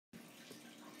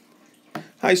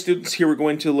Hi students, here we're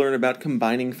going to learn about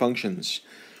combining functions.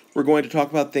 We're going to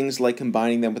talk about things like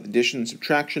combining them with addition,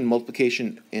 subtraction,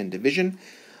 multiplication, and division,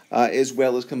 as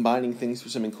well as combining things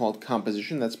with something called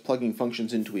composition, that's plugging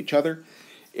functions into each other.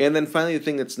 And then finally, the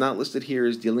thing that's not listed here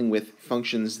is dealing with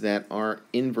functions that are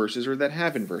inverses or that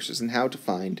have inverses and how to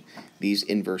find these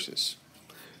inverses.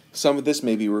 Some of this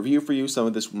may be a review for you, some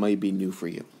of this might be new for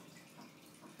you.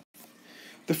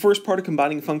 The first part of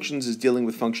combining functions is dealing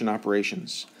with function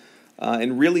operations.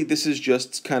 And really, this is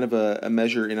just kind of a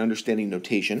measure in understanding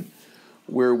notation,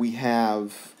 where we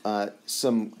have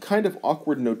some kind of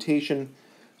awkward notation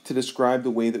to describe the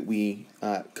way that we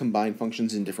combine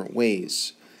functions in different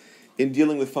ways. In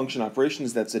dealing with function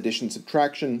operations, that's addition,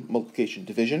 subtraction, multiplication,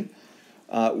 division.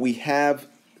 We have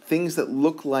things that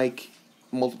look like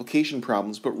multiplication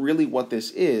problems, but really what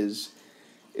this is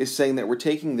saying that we're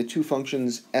taking the two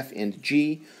functions f and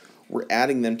g, we're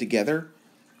adding them together,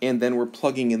 and then we're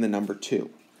plugging in the number 2.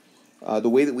 The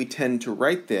way that we tend to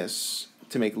write this,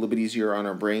 to make it a little bit easier on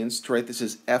our brains, to write this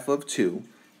as f of 2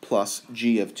 plus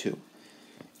g of 2.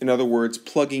 In other words,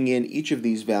 plugging in each of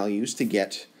these values to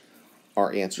get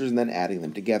our answers and then adding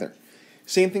them together.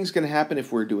 Same thing's going to happen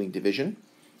if we're doing division.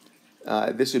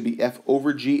 This would be f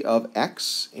over g of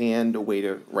x, and a way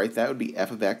to write that would be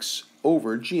f of x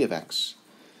over g of x.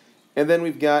 And then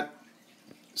we've got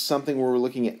something where we're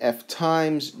looking at f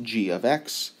times g of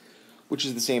x, which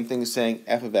is the same thing as saying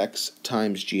f of x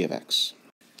times g of x.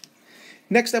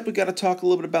 Next up, we've got to talk a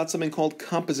little bit about something called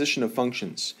composition of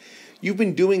functions. You've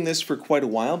been doing this for quite a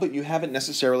while, but you haven't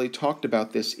necessarily talked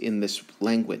about this in this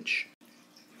language.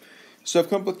 So I've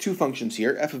come up with two functions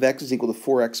here. F of x is equal to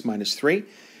 4x minus 3,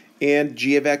 and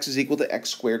g of x is equal to x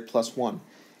squared plus 1.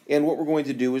 And what we're going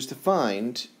to do is to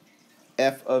find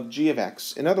f of g of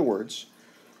x. In other words,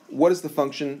 what is the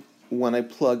function when I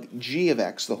plug g of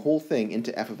x, the whole thing,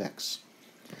 into f of x?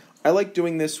 I like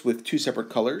doing this with two separate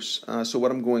colors. So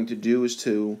what I'm going to do is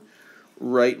to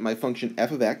write my function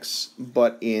f of x,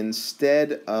 but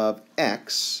instead of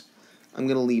x, I'm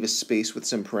going to leave a space with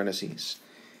some parentheses.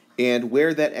 And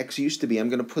where that x used to be, I'm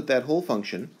going to put that whole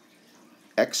function,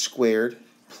 x squared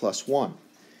plus 1.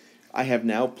 I have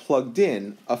now plugged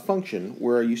in a function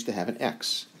where I used to have an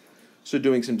x. So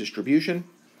doing some distribution,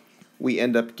 we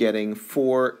end up getting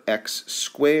 4x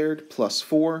squared plus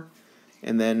 4,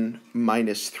 and then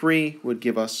minus 3 would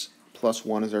give us plus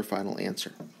 1 as our final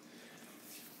answer.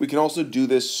 We can also do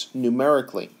this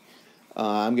numerically.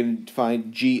 I'm going to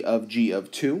find g of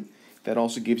 2. That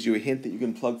also gives you a hint that you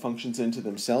can plug functions into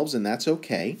themselves, and that's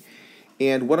okay.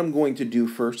 And what I'm going to do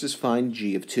first is find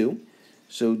g of 2.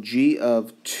 So g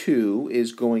of 2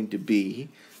 is going to be,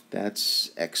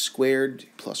 that's x squared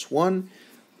plus 1,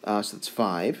 so that's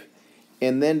 5.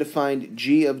 And then to find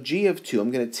g of 2, I'm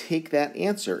going to take that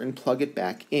answer and plug it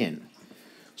back in.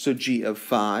 So g of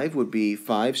 5 would be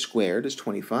 5 squared is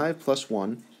 25 plus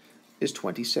 1 is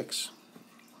 26.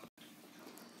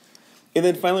 And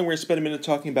then finally, we're going to spend a minute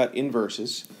talking about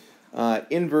inverses.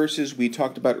 Inverses we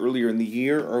talked about earlier in the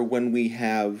year are when we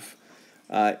have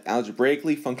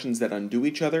algebraically functions that undo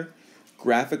each other.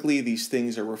 Graphically, these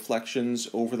things are reflections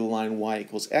over the line y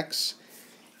equals x.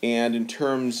 And in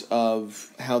terms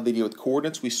of how they deal with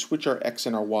coordinates, we switch our x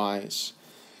and our y's.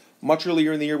 Much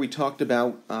earlier in the year, we talked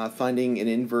about finding an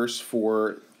inverse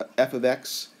for f of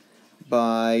x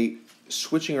by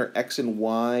switching our x and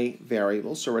y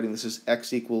variables. So writing this as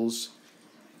x equals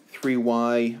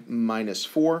 3y minus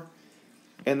 4,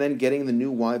 and then getting the new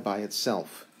y by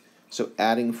itself. So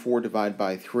adding 4 divided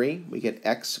by 3, we get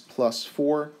x plus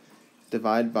 4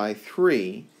 divided by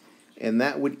 3, and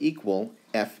that would equal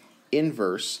f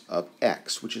inverse of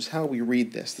x, which is how we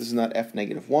read this. This is not f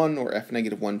negative 1 or f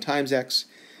negative 1 times x.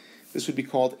 This would be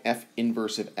called f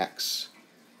inverse of x.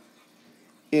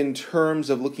 In terms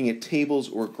of looking at tables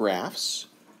or graphs,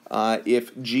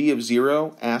 if g of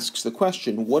 0 asks the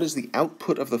question, what is the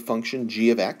output of the function g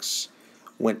of x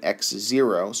when x is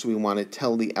 0? So we want to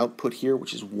tell the output here,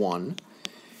 which is 1.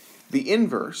 The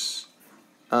inverse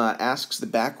asks the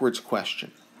backwards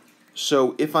question.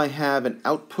 So if I have an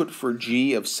output for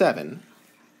g of 7,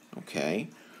 okay,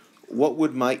 what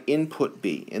would my input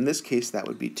be? In this case, that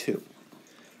would be 2.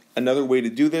 Another way to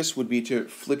do this would be to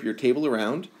flip your table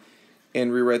around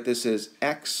and rewrite this as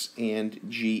x and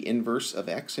g inverse of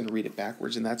x and read it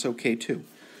backwards, and that's okay too.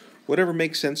 Whatever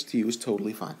makes sense to you is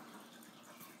totally fine.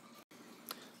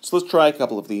 So let's try a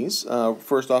couple of these.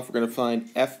 First off, we're going to find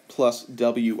f plus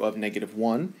w of negative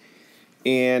 1.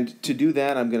 And to do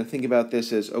that, I'm going to think about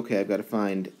this as, okay, I've got to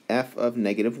find f of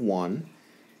negative 1.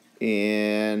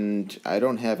 And I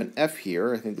don't have an f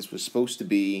here. I think this was supposed to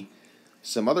be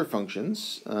some other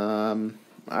functions.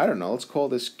 I don't know, let's call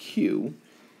this q.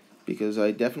 because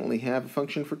I definitely have a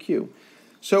function for q.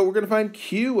 So we're going to find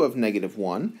q of negative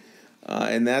 1,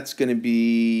 and that's going to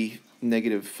be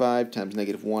negative 5 times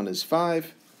negative 1 is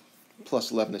 5,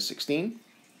 plus 11 is 16.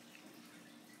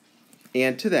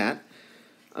 And to that,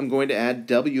 I'm going to add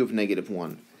w of negative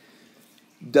 1.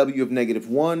 W of negative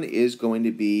 1 is going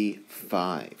to be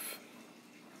 5.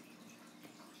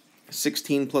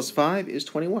 16 plus 5 is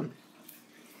 21.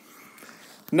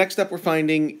 Next up, we're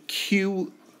finding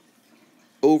q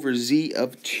over z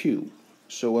of 2.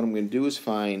 So what I'm going to do is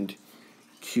find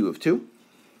q of 2. I'm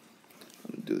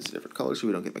going to do this in different colors so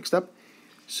we don't get mixed up.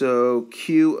 So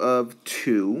q of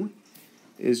 2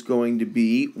 is going to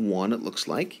be 1, it looks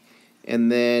like.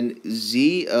 And then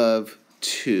z of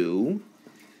 2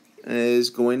 is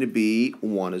going to be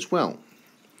 1 as well.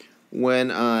 When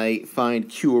I find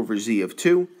q over z of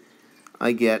 2,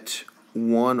 I get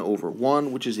 1 over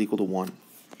 1, which is equal to 1.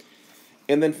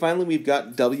 And then finally, we've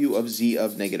got w of z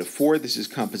of negative 4. This is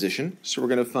composition. So we're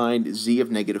going to find z of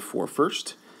negative 4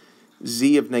 first.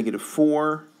 Z of negative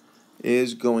 4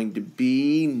 is going to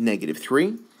be negative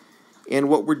 3. And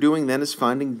what we're doing then is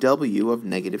finding w of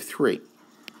negative 3.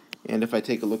 And if I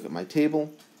take a look at my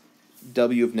table,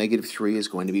 w of negative 3 is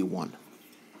going to be 1.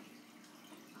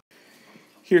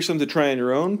 Here's some to try on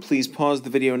your own. Please pause the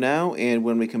video now, and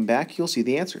when we come back, you'll see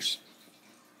the answers.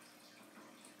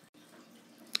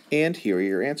 And here are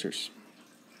your answers.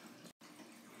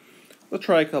 Let's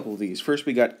try a couple of these. First,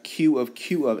 we got q of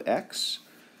x.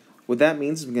 What that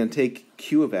means is we're going to take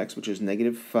q of x, which is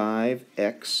negative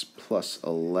 5x plus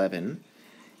 11,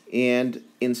 and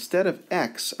instead of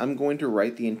x, I'm going to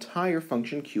write the entire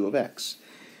function q of x.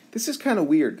 This is kind of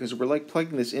weird because we're like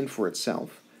plugging this in for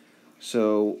itself.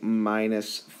 So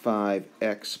minus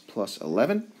 5x plus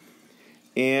 11.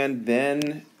 And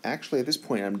then, actually at this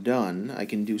point I'm done. I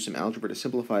can do some algebra to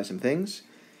simplify some things.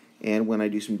 And when I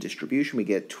do some distribution, we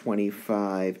get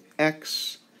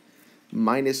 25x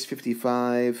minus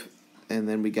 55. And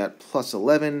then we got plus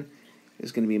 11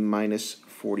 is going to be minus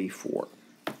 44.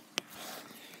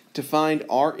 To find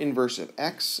our inverse of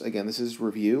x, again, this is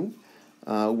review.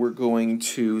 We're going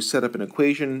to set up an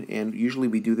equation, and usually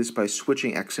we do this by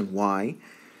switching x and y.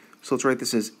 So let's write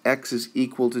this as x is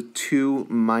equal to 2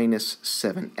 minus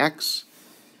 7x.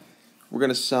 We're going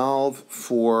to solve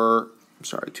for,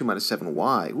 2 minus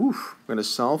 7y. Oof. We're going to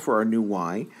solve for our new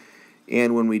y.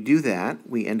 And when we do that,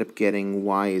 we end up getting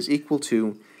y is equal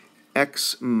to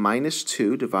x minus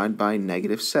 2 divided by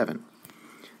negative 7.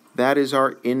 That is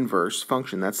our inverse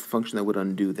function. That's the function that would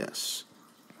undo this.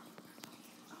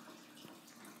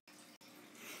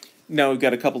 Now we've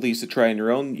got a couple of these to try on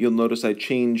your own. You'll notice I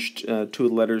changed 2 of the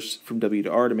letters from W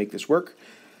to R to make this work.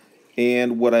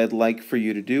 And what I'd like for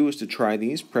you to do is to try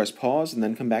these, press pause, and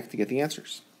then come back to get the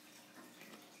answers.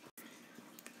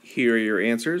 Here are your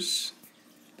answers.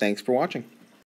 Thanks for watching.